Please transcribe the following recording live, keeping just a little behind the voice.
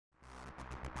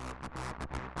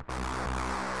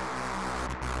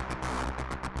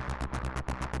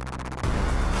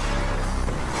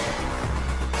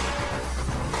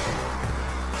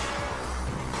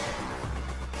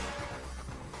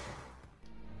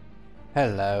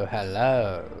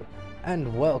Hello,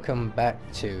 and welcome back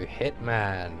to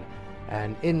Hitman.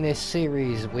 And in this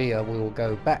series we will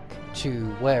go back to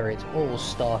where it all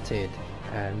started,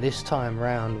 and this time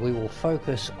round we will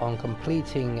focus on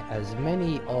completing as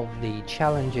many of the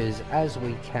challenges as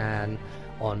we can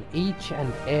on each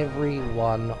and every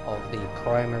one of the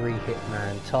primary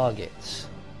Hitman targets,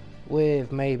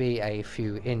 with maybe a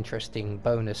few interesting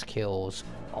bonus kills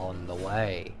on the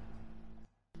way.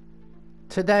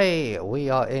 Today we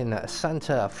are in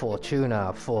Santa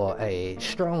Fortuna for a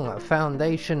strong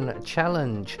foundation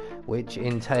challenge, which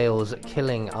entails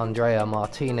killing Andrea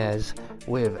Martinez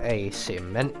with a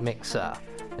cement mixer.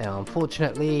 Now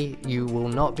unfortunately you will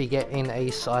not be getting a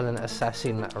silent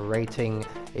assassin rating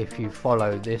if you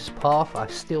follow this path. I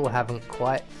still haven't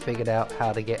quite figured out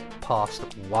how to get past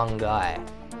one guy.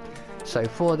 So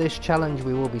for this challenge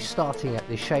we will be starting at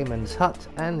the shaman's hut,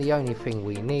 and the only thing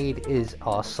we need is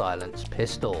our silenced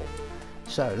pistol.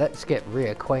 So let's get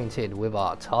reacquainted with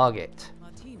our target.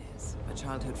 Martinez, a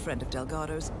childhood friend of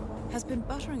Delgado's, has been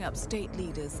buttering up state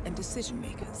leaders and decision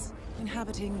makers,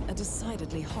 inhabiting a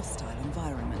decidedly hostile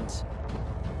environment.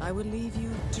 I will leave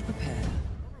you to prepare.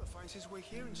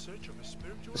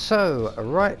 So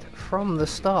right from the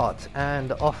start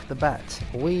and off the bat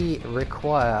we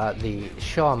require the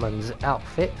shaman's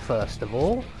outfit first of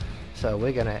all. So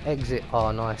we're going to exit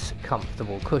our nice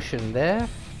comfortable cushion there,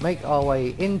 make our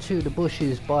way into the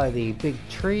bushes by the big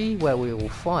tree, where we will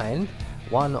find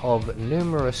one of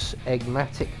numerous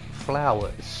enigmatic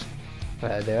flowers.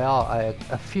 There are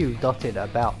a few dotted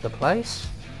about the place,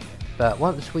 but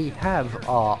once we have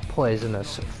our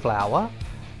poisonous flower,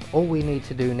 all we need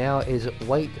to do now is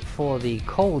wait for the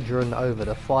cauldron over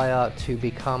the fire to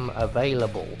become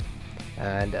available.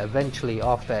 And eventually,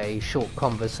 after a short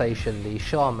conversation, the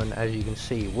shaman, as you can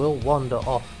see, will wander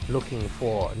off looking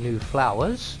for new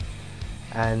flowers.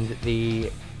 And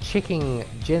the chicken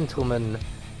gentleman,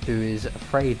 who is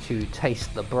afraid to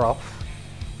taste the broth,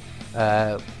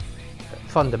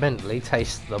 fundamentally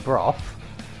tastes the broth,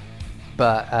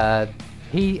 but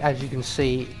he, as you can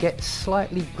see, gets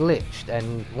slightly glitched,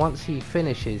 and once he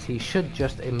finishes he should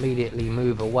just immediately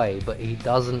move away, but he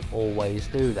doesn't always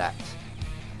do that.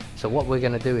 So what we're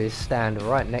going to do is stand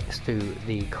right next to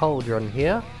the cauldron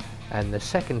here, and the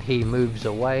second he moves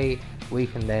away we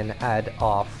can then add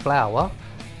our flower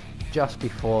just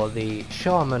before the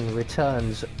shaman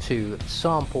returns to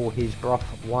sample his broth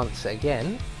once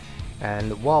again.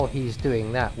 And while he's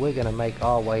doing that, we're going to make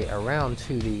our way around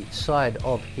to the side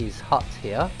of his hut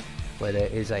here, where there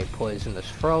is a poisonous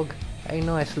frog, a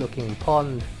nice looking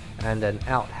pond, and an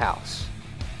outhouse.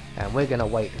 And we're going to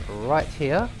wait right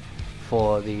here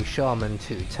for the shaman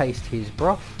to taste his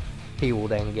broth. He will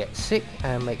then get sick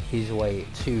and make his way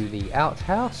to the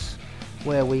outhouse,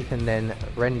 where we can then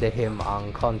render him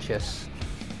unconscious.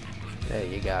 There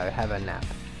you go, have a nap.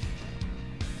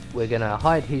 We're going to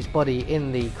hide his body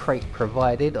in the crate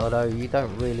provided, although you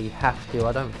don't really have to.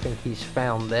 I don't think he's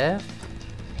found there.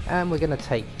 And we're going to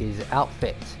take his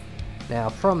outfit. Now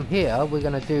from here we're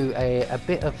going to do a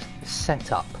bit of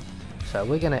setup. So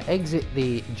we're going to exit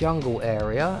the jungle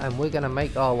area and we're going to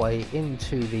make our way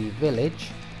into the village,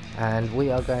 and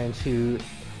we are going to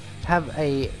have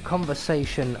a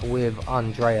conversation with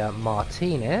Andrea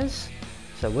Martinez.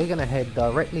 So we're going to head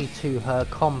directly to her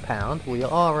compound. We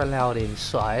are allowed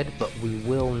inside, but we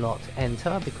will not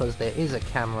enter because there is a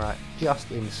camera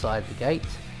just inside the gate.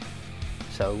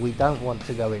 So we don't want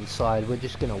to go inside, we're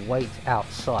just going to wait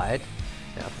outside.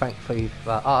 Now thankfully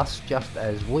for us, just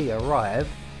as we arrive,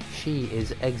 she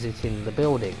is exiting the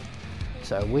building.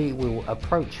 So we will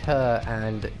approach her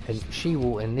and she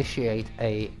will initiate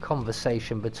a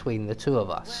conversation between the two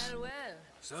of us.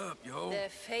 What's up, yo? The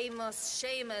famous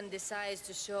shaman decides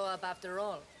to show up after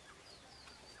all.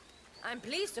 I'm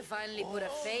pleased to finally put a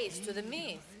face to the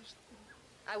myth.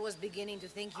 I was beginning to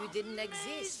think you didn't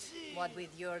exist, what with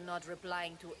your not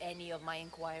replying to any of my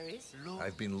inquiries.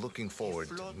 I've been looking forward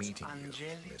to meeting you,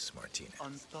 Miss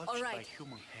Martinez. All right.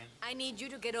 I need you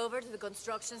to get over to the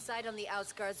construction site on the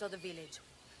outskirts of the village.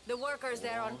 The workers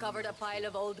there uncovered a pile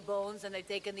of old bones, and they've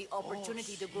taken the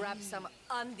opportunity to grab some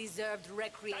undeserved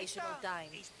recreational time.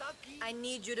 I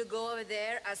need you to go over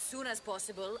there as soon as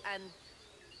possible and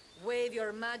wave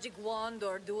your magic wand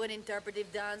or do an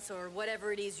interpretive dance or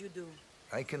whatever it is you do.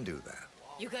 I can do that.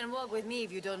 You can walk with me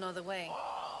if you don't know the way.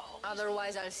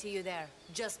 Otherwise, I'll see you there.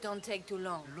 Just don't take too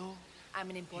long.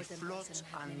 I'm an important person.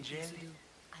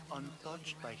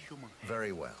 Untouched by human.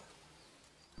 Very well.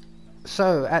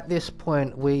 So at this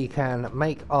point we can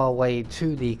make our way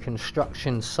to the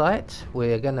construction site.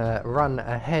 We're gonna run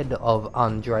ahead of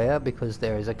Andrea because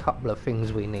there is a couple of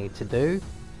things we need to do.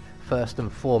 first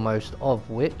and foremost of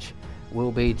which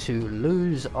will be to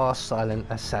lose our silent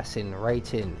assassin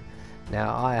rating.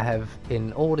 Now, I have,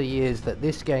 in all the years that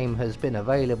this game has been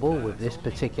available with this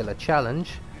particular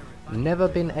challenge, never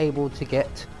been able to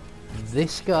get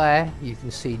this guy, you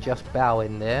can see just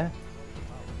bowing there,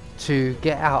 to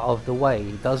get out of the way.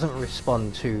 He doesn't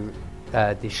respond to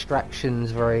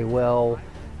distractions very well.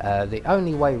 The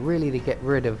only way really to get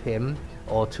rid of him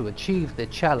or to achieve the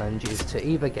challenge is to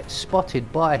either get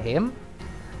spotted by him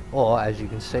or, as you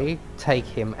can see, take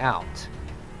him out.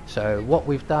 So what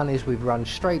we've done is we've run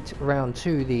straight around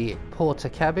to the porter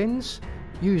cabins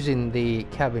using the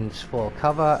cabins for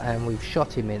cover, and we've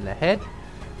shot him in the head.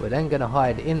 We're then going to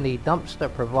hide in the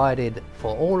dumpster provided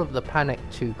for all of the panic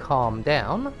to calm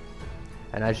down.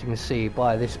 And as you can see,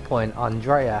 by this point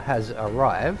Andrea has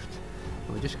arrived.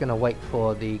 We're just going to wait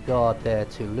for the guard there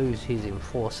to lose his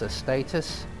enforcer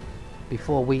status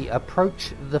before we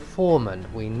approach the foreman.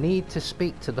 We need to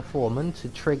speak to the foreman to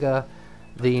trigger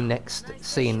the next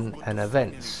scene and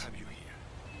events.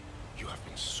 You have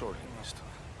been sorely missed.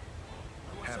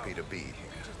 Happy to be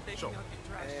here. So,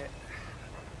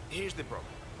 here's the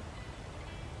problem.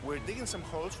 We're digging some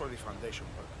holes for the foundation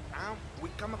work, and we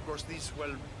come across these,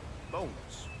 well,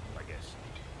 bones, I guess.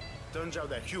 Turns out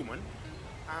they're human,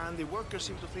 and the workers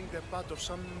seem to think they're part of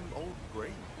some old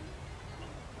grave.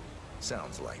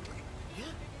 Sounds likely. Yeah.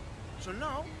 So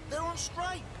now they're on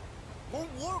strike. Won't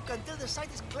work until the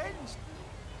site is cleansed.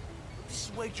 This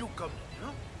is where you come in, you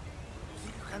know? You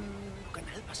think you can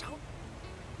help us out?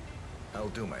 I'll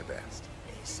do my best.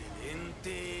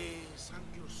 Excelente.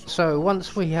 So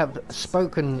once we have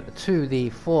spoken to the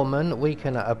foreman, we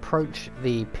can approach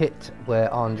the pit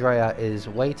where Andrea is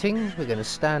waiting. We're going to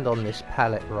stand on this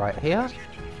pallet right here,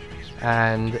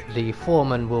 and the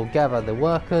foreman will gather the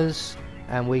workers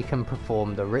and we can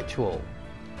perform the ritual.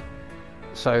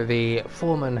 So the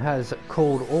foreman has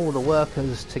called all the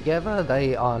workers together.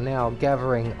 They are now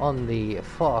gathering on the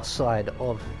far side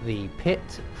of the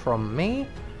pit from me,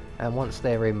 and once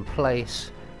they're in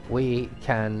place we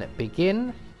can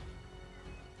begin.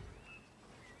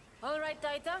 Alright,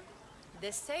 Taita.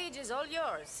 The stage is all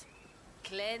yours.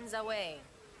 Cleanse away.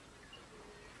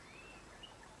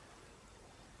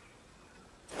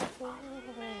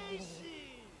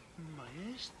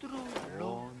 Maestro,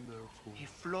 wonderful. He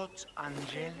floats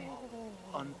angelic,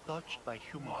 untouched by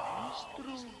human.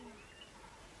 Maestro.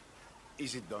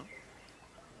 Is it done?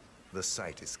 The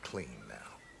site is clean now.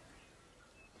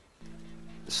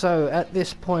 So at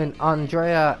this point,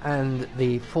 Andrea and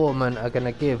the foreman are going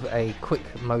to give a quick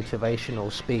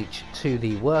motivational speech to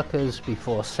the workers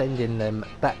before sending them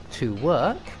back to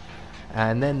work,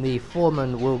 and then the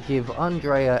foreman will give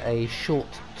Andrea a short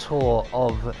tour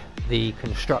of the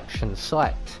construction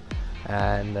site,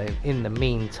 and in the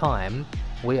meantime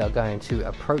we are going to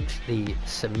approach the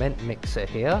cement mixer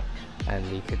here and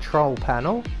the control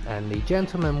panel, and the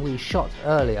gentleman we shot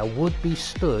earlier would be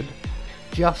stood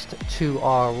just to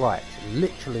our right,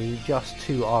 literally just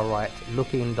to our right,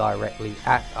 looking directly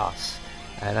at us.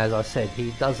 And as I said,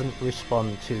 he doesn't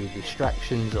respond to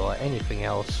distractions or anything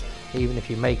else. Even if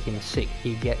you make him sick,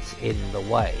 he gets in the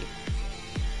way.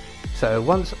 So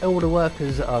once all the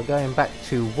workers are going back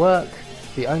to work,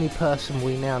 the only person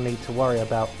we now need to worry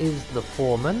about is the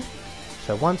foreman.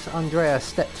 So once Andrea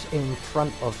steps in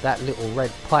front of that little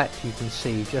red pipe you can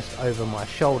see just over my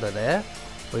shoulder there,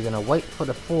 we're going to wait for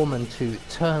the foreman to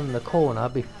turn the corner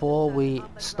before we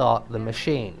start the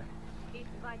machine.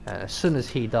 And as soon as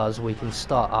he does, we can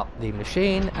start up the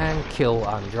machine and kill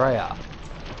Andrea.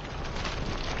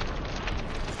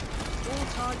 All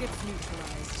targets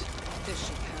neutralized. This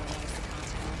should paralyze the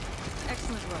cartel.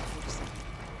 Excellent work, Ferguson.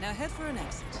 Now head for an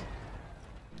exit.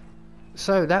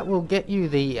 So that will get you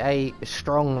a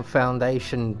strong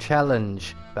foundation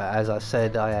challenge, but as I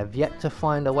said, I have yet to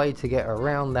find a way to get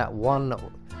around that one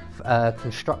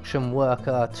construction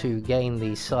worker to gain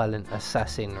the silent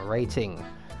assassin rating.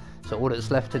 So all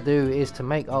that's left to do is to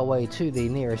make our way to the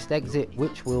nearest exit,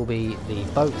 which will be the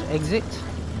boat exit.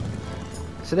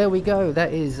 So there we go,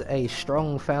 that is a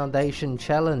strong foundation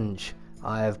challenge.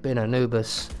 I have been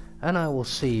Anubis, and I will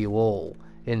see you all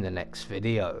in the next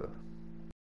video.